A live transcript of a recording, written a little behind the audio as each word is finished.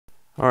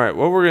All right,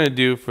 what we're going to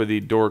do for the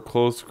door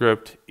close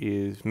script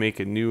is make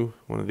a new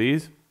one of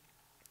these.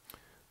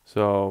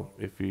 So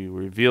if we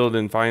reveal it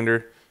in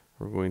Finder,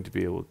 we're going to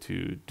be able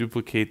to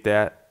duplicate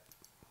that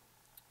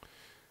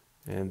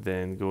and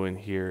then go in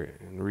here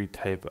and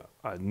retype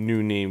a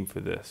new name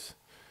for this.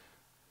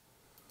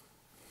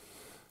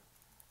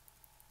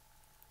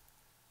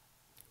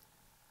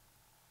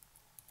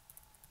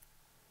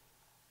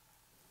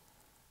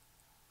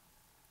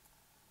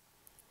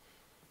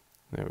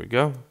 There we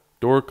go.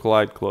 Door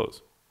collide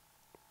close.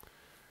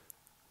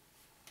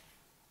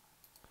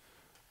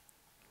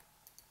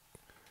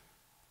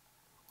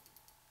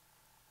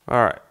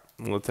 All right,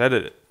 let's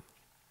edit it.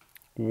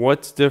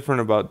 What's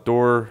different about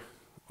door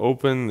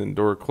open than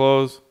door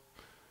close?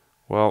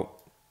 Well,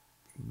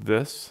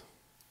 this.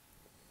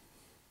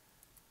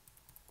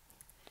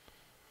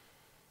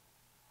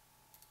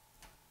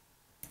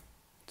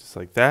 Just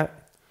like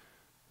that.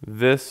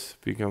 This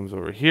becomes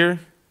over here.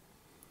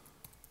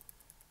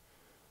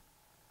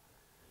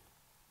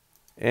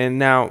 And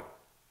now,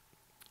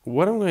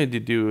 what I'm going to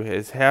do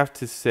is have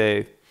to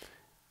say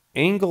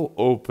angle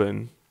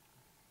open,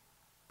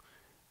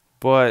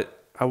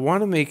 but I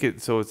want to make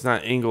it so it's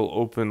not angle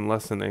open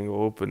less than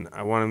angle open.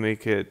 I want to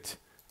make it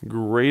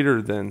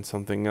greater than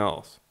something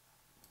else.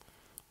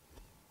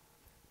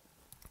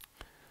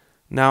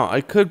 Now,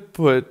 I could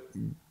put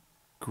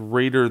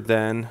greater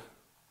than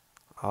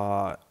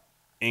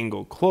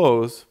angle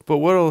close, but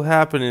what will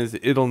happen is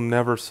it'll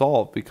never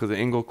solve because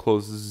angle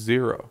close is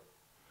 0.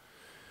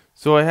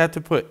 So I had to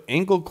put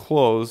angle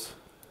close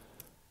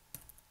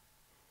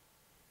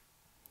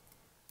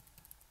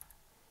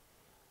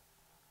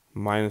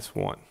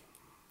 -1.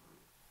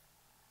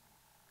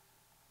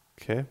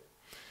 Okay.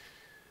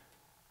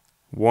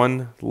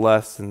 1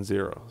 less than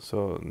 0.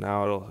 So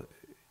now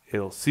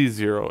it'll see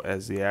 0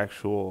 as the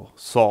actual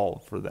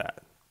solve for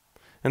that.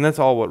 And that's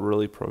all what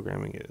really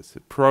programming is.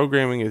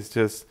 Programming is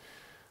just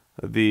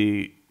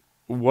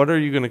what are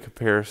you going to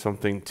compare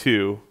something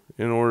to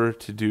in order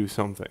to do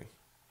something.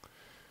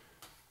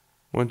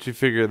 Once you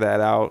figure that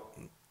out,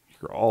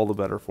 you're all the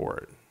better for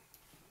it.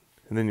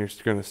 And then you're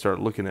going to start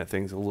looking at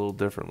things a little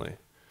differently.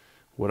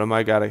 What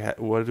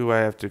do I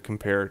have to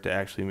compare to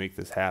actually make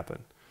this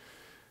happen?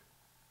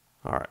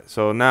 All right,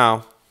 so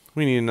now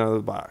we need another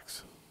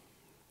box.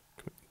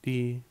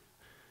 D.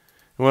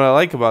 And what I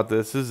like about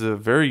this is a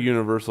very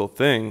universal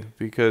thing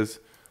because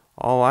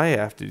all I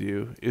have to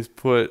do is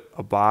put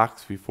a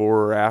box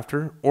before or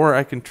after, or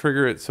I can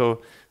trigger it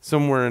so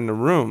somewhere in the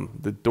room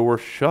the door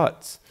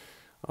shuts.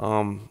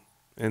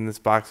 And this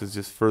box is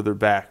just further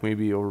back,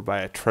 maybe over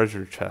by a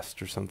treasure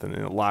chest or something,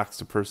 and it locks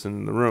the person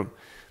in the room.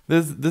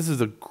 This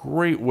is a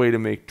great way to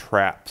make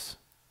traps.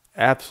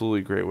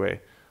 Absolutely great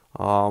way.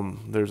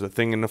 There's a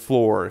thing in the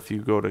floor. If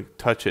you go to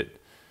touch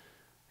it,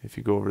 if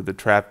you go over the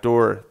trap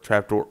door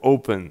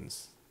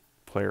opens,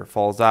 player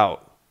falls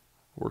out.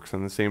 Works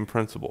on the same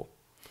principle.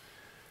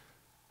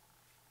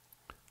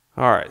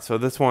 All right, so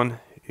this one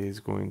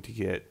is going to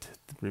get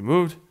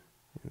removed.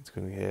 It's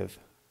going to have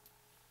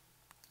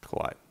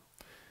collide.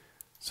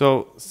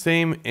 So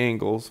same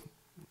angles.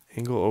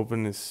 Angle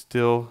open is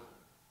still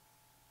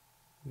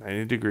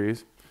 90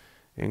 degrees.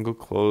 Angle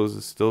close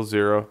is still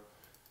 0.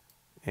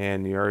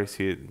 And you already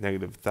see it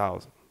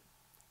 -1,000.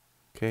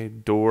 Okay,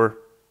 door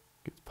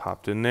gets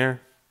popped in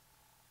there.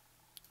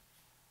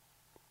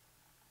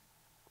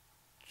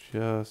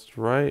 Just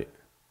right.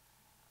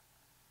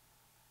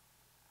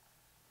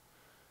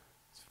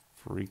 It's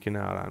freaking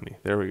out on me.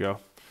 There we go.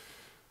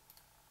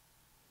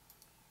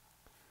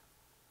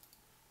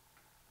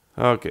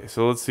 Okay,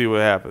 so let's see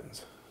what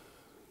happens.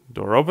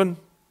 Door open.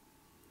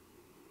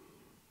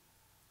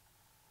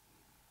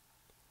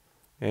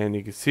 And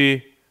you can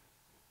see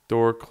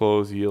door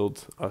close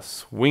yields a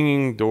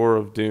swinging door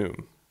of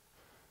doom.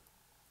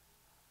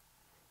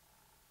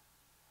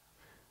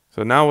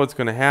 So now what's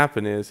going to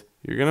happen is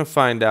you're going to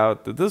find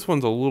out that this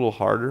one's a little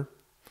harder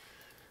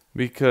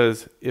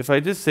because if I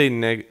just say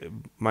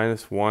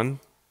 -1,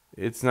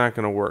 it's not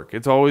going to work.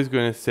 It's always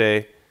going to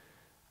say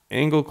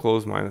angle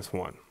close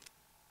 -1.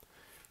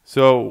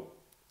 So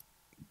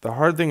the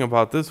hard thing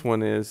about this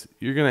one is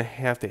you're going to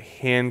have to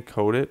hand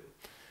code it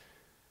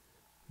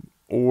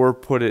or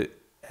put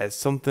it as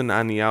something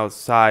on the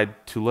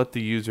outside to let the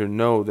user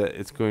know that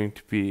it's going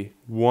to be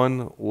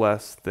 1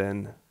 less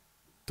than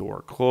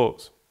door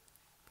close.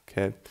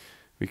 Okay,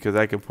 because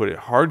I can put it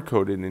hard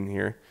coded in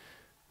here,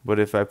 but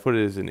if I put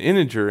it as an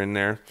integer in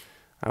there,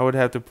 I would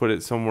have to put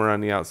it somewhere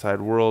on the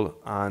outside world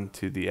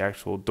onto the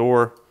actual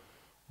door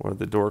or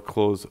the door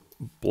close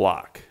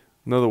block.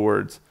 In other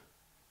words,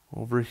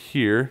 over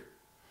here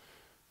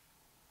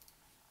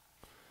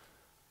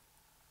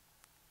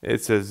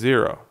it says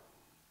 0.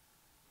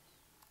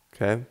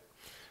 Okay,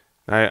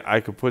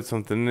 I could put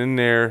something in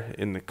there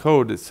in the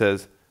code that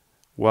says,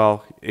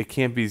 well, it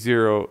can't be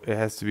 0, it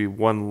has to be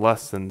 1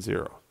 less than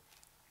 0.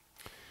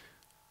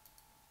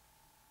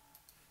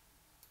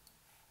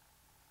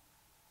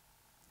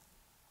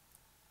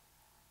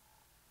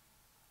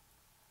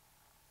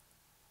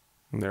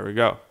 And there we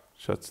go.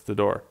 Shuts the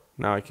door.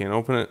 Now I can't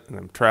open it and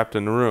I'm trapped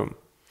in the room.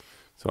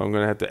 So I'm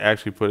going to have to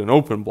actually put an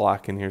open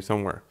block in here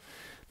somewhere.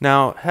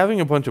 Now, having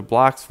a bunch of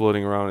blocks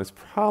floating around is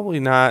probably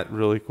not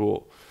really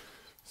cool.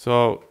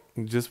 So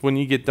just when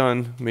you get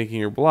done making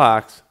your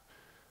blocks,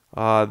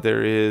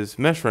 there is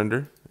mesh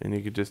render, and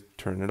you could just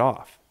turn it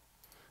off.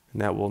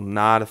 And that will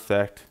not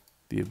affect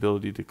the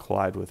ability to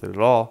collide with it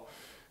at all.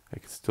 I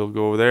can still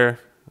go over there,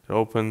 it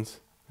opens,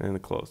 and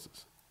it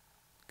closes.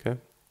 Okay?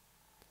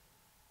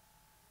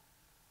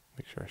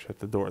 Make sure I shut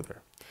the door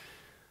there.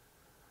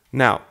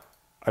 Now,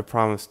 I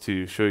promised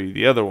to show you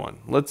the other one.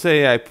 Let's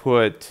say I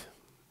put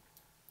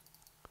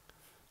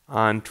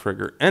on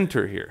trigger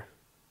enter here.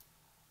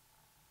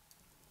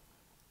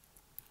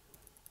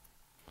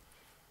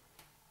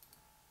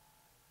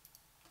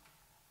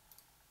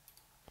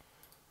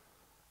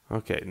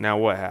 Okay, now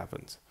what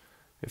happens?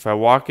 If I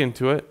walk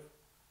into it,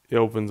 it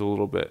opens a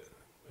little bit.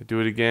 If I do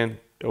it again,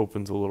 it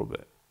opens a little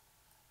bit.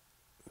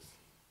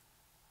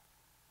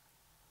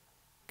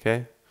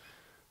 Okay,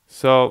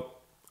 so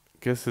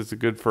I guess it's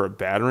good for a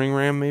battering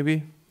ram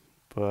maybe,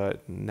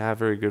 but not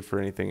very good for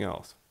anything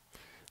else.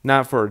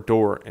 Not for a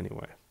door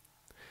anyway.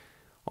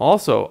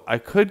 Also, I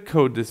could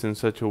code this in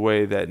such a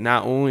way that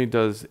not only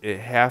does it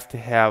have to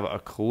have a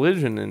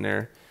collision in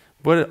there,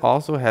 but it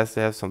also has to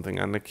have something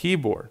on the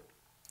keyboard.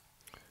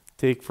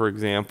 Take, for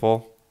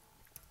example,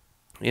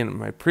 in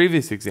my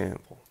previous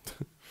example,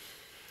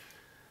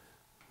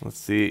 let's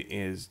see,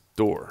 is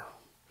door.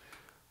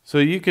 So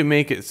you can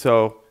make it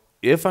so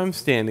if I'm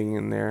standing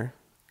in there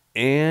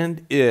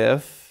and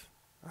if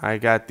I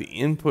got the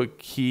input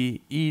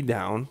key E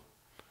down,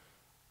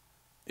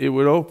 it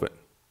would open.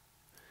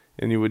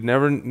 And you would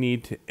never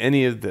need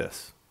any of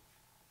this.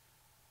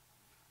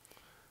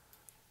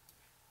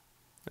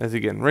 As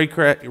again,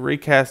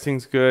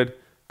 raycasting's good,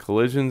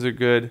 collisions are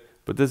good,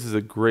 but this is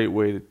a great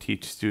way to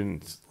teach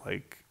students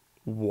like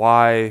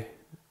why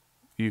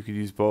you could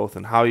use both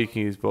and how you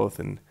can use both.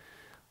 And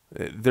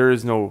there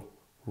is no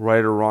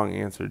right or wrong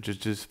answer,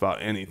 just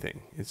about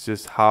anything. It's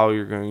just how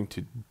you're going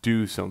to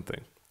do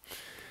something.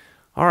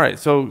 All right,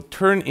 so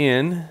turn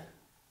in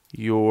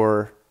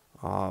your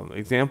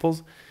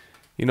examples.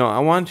 You know, I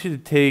want you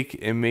to take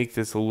and make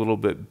this a little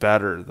bit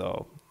better,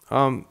 though.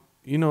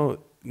 You know,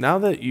 now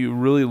that you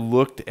really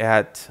looked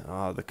at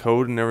the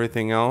code and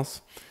everything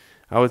else,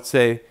 I would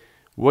say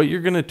what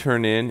you're going to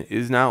turn in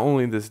is not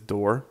only this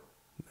door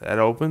that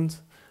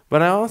opens,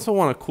 but I also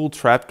want a cool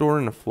trapdoor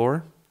in the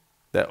floor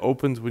that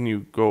opens when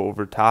you go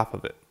over top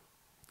of it.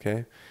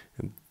 Okay,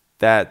 and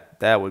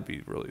that would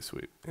be really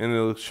sweet, and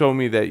it'll show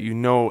me that you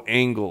know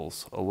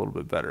angles a little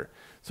bit better.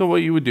 So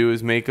what you would do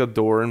is make a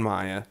door in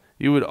Maya.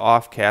 You would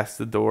offcast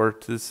the door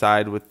to the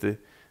side with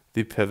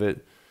the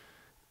pivot,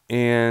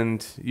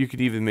 and you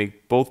could even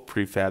make both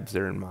prefabs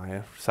there in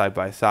Maya side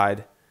by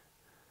side.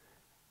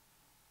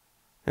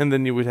 And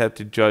then you would have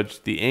to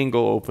judge the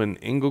angle open,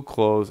 angle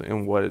close,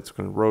 and what it's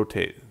going to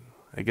rotate.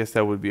 I guess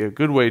that would be a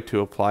good way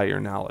to apply your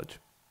knowledge.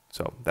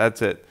 So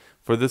that's it.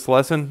 For this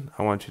lesson,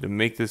 I want you to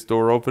make this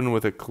door open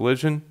with a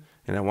collision,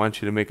 and I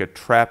want you to make a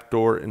trap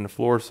door in the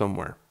floor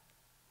somewhere.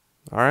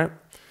 All right?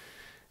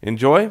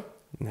 Enjoy,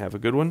 and have a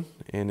good one,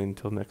 and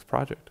until next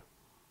project.